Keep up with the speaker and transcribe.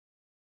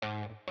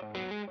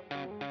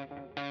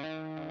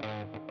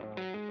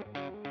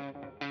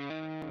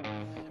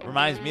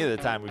reminds me of the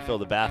time we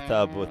filled a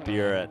bathtub with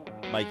beer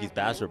at Mikey's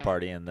bachelor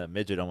party and the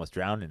midget almost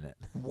drowned in it.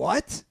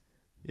 What?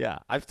 Yeah,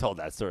 I've told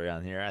that story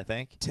on here, I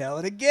think. Tell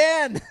it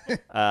again.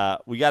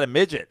 We got a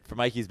midget for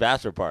Mikey's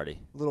bachelor party.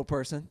 Little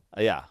person.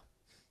 Yeah.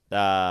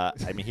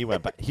 I mean, he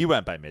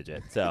went by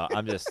midget, so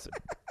I'm just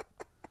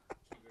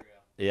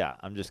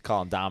I'm just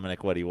calling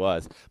Dominic what he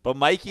was. But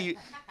Mikey,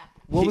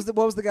 what was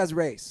the guy's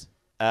race?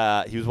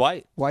 He was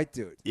white. White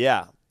dude.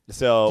 Yeah.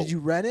 So did you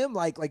rent him?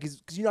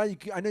 Because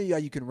I know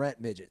you can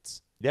rent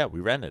midgets. Yeah,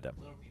 we rented him.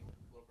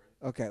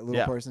 Okay,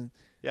 little person.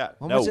 Yeah.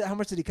 How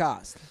much did he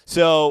cost?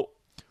 So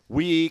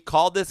we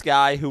called this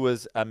guy who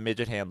was a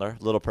midget handler,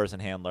 little person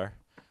handler,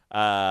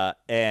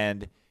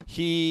 and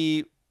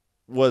he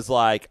was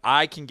like,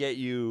 I can get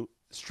you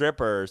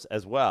strippers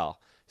as well.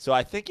 So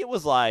I think it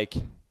was like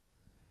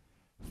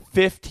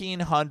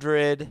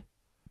 $1,500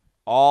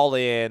 all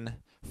in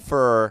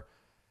for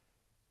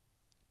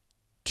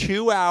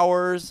 2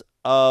 hours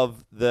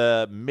of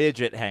the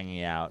midget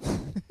hanging out.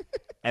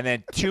 And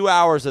then 2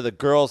 hours of the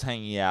girls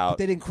hanging out. But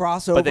they didn't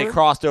cross over? But they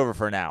crossed over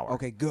for an hour.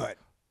 Okay, good.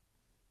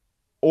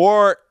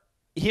 Or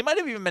he might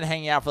have even been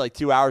hanging out for like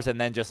 2 hours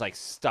and then just like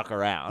stuck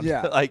around.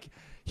 Yeah. Like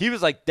he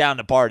was like down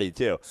to party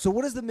too. So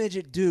what does the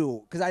midget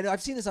do? Because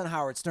I've seen this on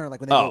Howard Stern. Like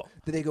when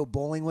they go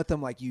bowling with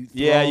them, like you.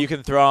 Yeah, you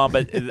can throw them.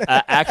 But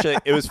actually,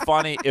 it was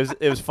funny.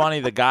 It was funny.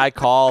 The guy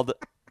called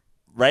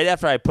right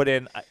after I put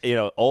in,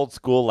 old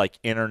school like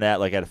internet.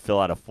 Like I had to fill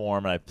out a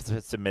form and I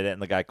submit it.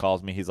 And the guy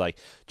calls me. He's like,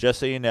 just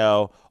so you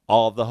know,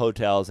 all of the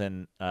hotels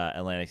in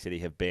Atlantic City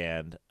have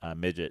banned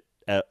midget.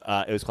 It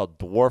was called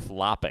dwarf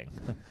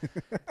lopping.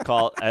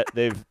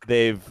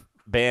 They've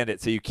banned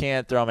it, so you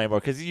can't throw them anymore.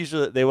 Because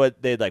usually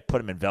they'd like put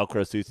them in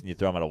Velcro suits and you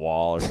throw them at a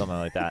wall or something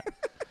like that.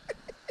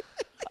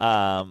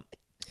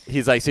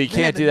 He's like, so you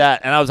can't do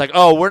that. And I was like,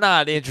 oh, we're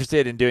not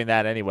interested in doing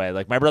that anyway.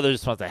 Like my brother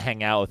just wants to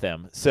hang out with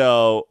him.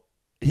 So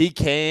he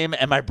came,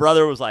 and my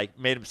brother was like,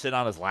 made him sit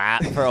on his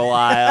lap for a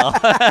while.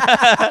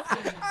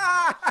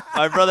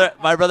 My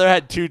brother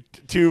had two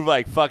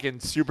like fucking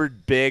super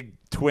big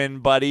twin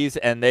buddies,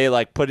 and they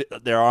like put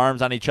their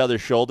arms on each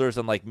other's shoulders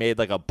and like made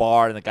like a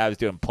bar, and the guy was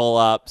doing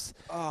pull-ups.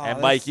 Oh,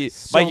 and Mikey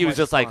was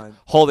just like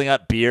holding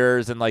up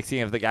beers and like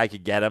seeing if the guy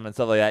could get him and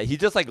stuff like that. He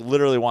just like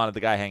literally wanted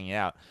the guy hanging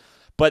out.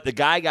 But the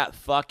guy got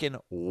fucking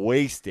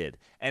wasted,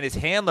 and his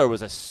handler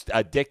was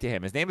a dick to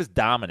him. His name is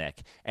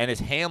Dominic, and his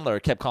handler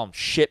kept calling him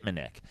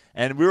Shitmanik.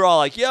 And we were all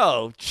like,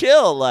 yo,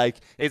 chill. Like,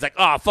 and he's like,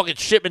 oh, fucking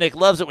Shitmanik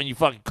loves it when you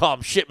fucking call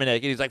him Shitmanik.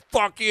 And he's like,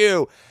 fuck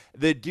you.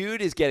 The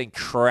dude is getting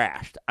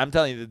trashed. I'm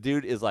telling you, the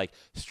dude is like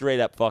straight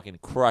up fucking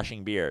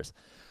crushing beers.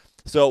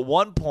 So at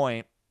one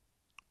point,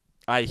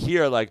 I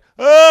hear like,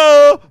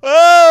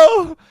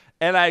 oh,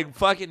 and I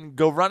fucking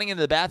go running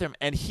into the bathroom,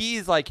 and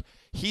he's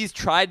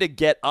tried to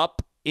get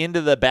up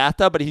into the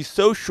bathtub, but he's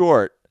so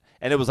short,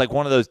 and it was like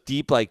one of those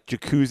deep like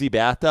jacuzzi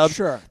bathtubs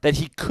that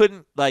he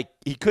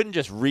couldn't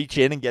just reach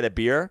in and get a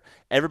beer.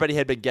 Everybody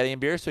had been getting a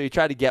beer, so he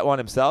tried to get one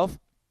himself,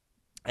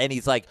 and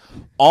he's like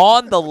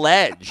on the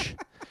ledge.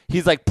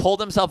 He's like pulled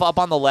himself up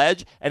on the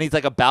ledge, and he's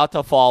like about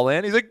to fall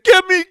in. He's like,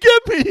 get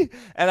me.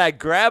 And I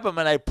grab him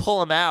and I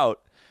pull him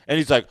out, and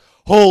he's like,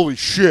 holy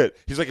shit.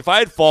 He's like, if I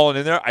had fallen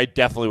in there, I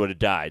definitely would have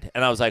died.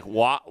 And I was like,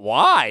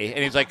 why?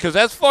 And he's like, because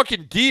that's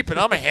fucking deep and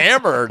I'm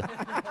hammered.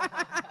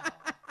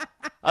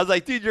 I was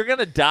like, dude, you're going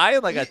to die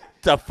in like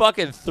a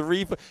fucking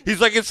 3 foot. He's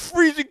like, it's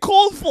freezing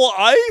cold, full of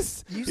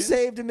ice. You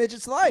saved a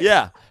midget's life.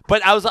 Yeah.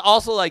 But I was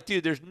also like,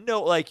 dude, there's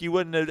no, like, you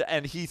wouldn't have.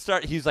 And he's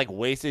like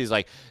wasted. He's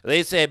like,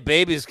 they say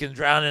babies can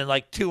drown in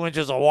like 2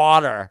 inches of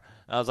water.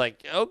 And I was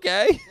like,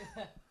 okay.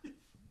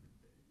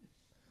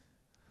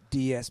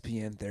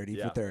 DSPN 30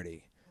 for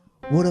 30.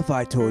 What if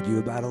I told you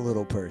about a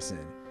little person?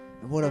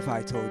 And what if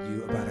I told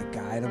you about a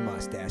guy in a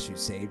mustache who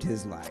saved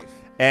his life?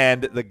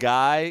 And the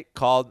guy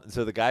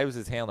the guy who was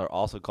his handler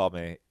also called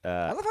me.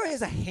 I love how he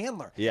has a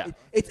handler. Yeah.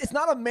 It's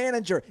not a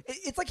manager.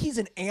 It's like he's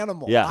an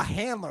animal. Yeah. A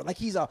handler. Like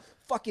he's a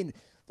fucking,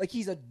 like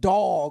he's a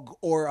dog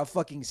or a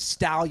fucking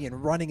stallion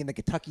running in the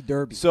Kentucky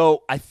Derby.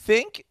 So I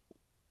think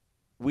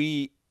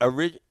we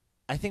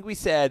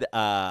said,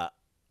 I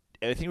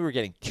think we were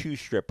getting 2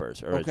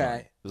 strippers originally. Okay.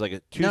 It was like a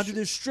 2. Now, do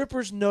the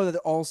strippers know that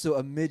also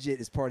a midget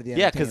is part of the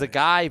Yeah, entertainment? because the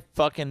guy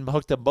fucking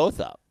hooked them both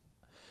up.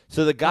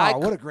 So the guy. Oh,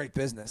 what a great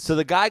business. So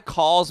the guy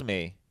calls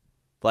me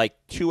like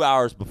 2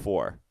 hours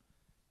before,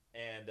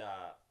 and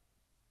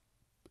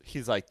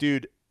he's like,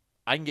 dude,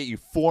 I can get you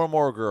 4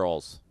 more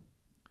girls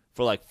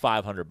for like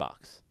 $500.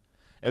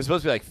 It was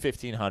supposed to be like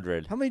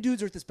 $1,500. How many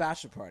dudes are at this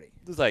bachelor party?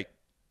 It was like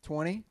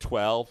 20?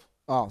 12.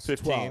 Oh, so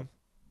 15. 12.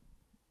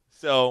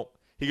 So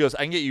he goes, I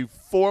can get you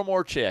 4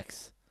 more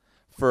chicks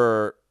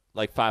for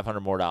like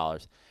 $500 more,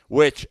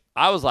 which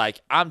I was like,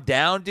 I'm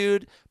down,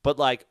 dude. But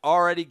like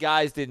already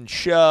guys didn't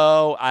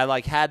show. I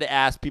like had to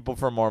ask people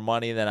for more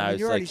money than I was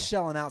you're like. already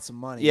shelling out some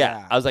money.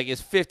 Yeah. I was like, it's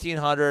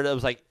 $1,500. It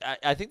was like,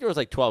 I think there was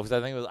like 12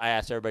 because I think I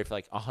asked everybody for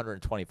like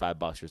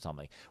 $125 or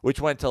something, which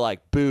went to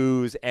like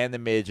booze and the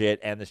midget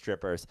and the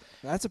strippers.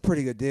 That's a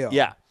pretty good deal.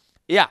 Yeah.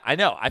 Yeah, I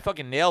know. I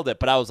fucking nailed it.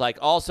 But I was like,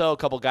 also, a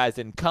couple guys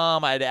didn't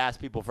come. I had to ask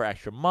people for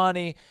extra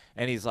money.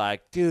 And he's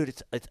like, dude,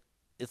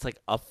 it's like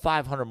a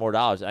 $500 more,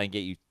 and I can get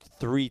you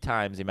 3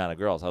 times the amount of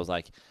girls. I was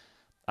like,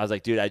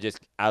 dude,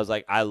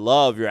 I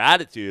love your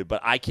attitude,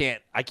 but I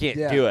can't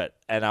do it.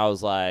 And I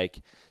was like,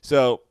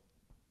 so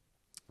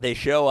they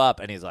show up,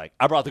 and he's like,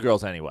 I brought the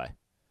girls anyway.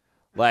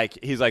 Like,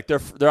 he's like,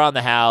 they're on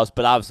the house,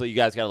 but obviously you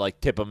guys got to, like,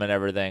 tip them and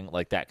everything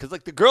like that. Because,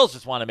 like, the girls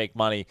just want to make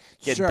money,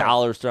 get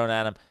dollars thrown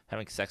at them,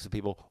 having sex with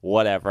people,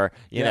 whatever,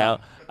 you know.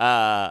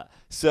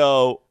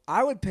 So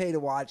I would pay to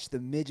watch the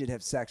midget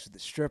have sex with the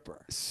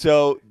stripper.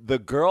 So the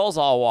girls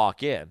all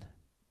walk in.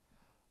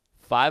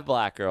 5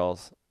 black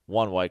girls,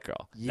 1 white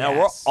girl. Yes. Now,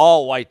 we're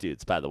all white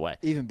dudes, by the way.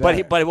 Even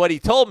better. But what he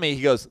told me,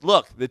 he goes,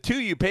 look, the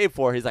 2 you paid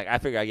for, he's like, I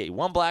figure I get you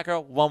 1 black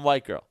girl, 1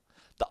 white girl.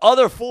 The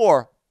other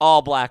 4,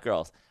 all black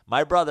girls.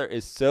 My brother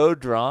is so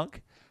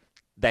drunk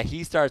that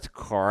he starts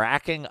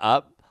cracking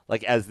up,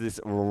 like, as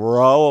this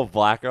row of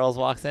black girls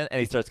walks in,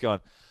 and he starts going,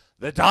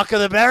 the darker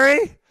the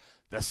berry,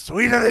 the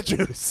sweeter the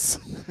juice.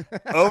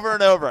 Over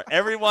and over.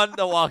 Everyone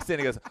that walks in,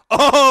 he goes,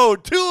 oh,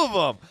 2 of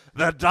them.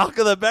 The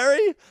darker the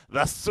berry,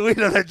 the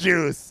sweeter the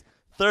juice.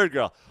 3rd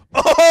girl,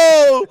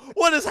 oh,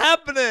 what is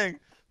happening?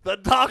 The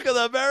darker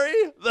the berry,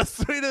 the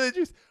sweeter the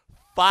juice.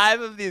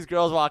 5 of these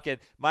girls walk in.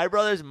 My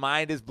brother's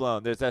mind is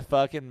blown. There's a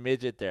fucking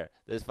midget there.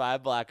 There's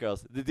 5 black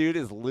girls. The dude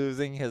is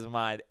losing his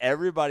mind.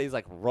 Everybody's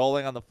like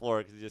rolling on the floor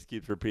because he just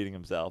keeps repeating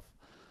himself.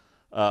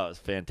 Oh, it was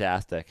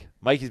fantastic.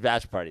 Mikey's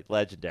bachelor party,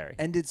 legendary.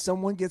 And did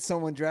someone get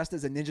someone dressed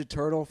as a Ninja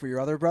Turtle for your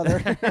other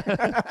brother?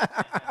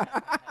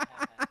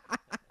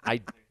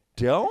 I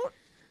don't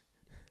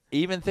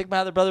even think my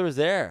other brother was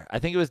there. I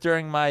think it was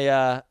during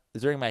my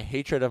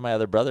hatred of my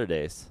other brother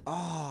days.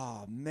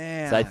 Oh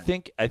man! So I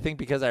think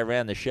because I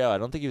ran the show, I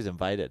don't think he was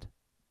invited.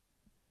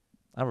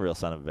 I'm a real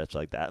son of a bitch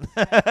like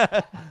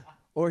that.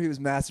 Or he was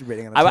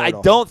masturbating on a turtle. I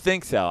don't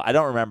think so. I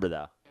don't remember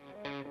though.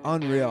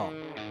 Unreal.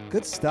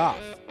 Good stuff.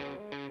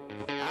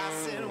 I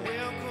said,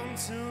 welcome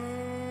to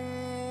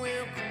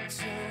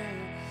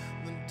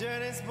the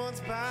Dirty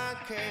Sports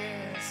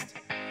Podcast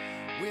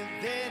with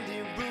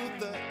Andy Ruth,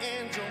 the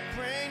Angel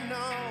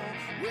Praino.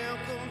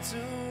 Welcome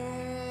to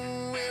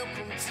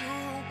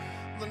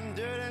the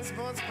Dirty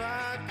Sports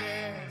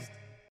Podcast.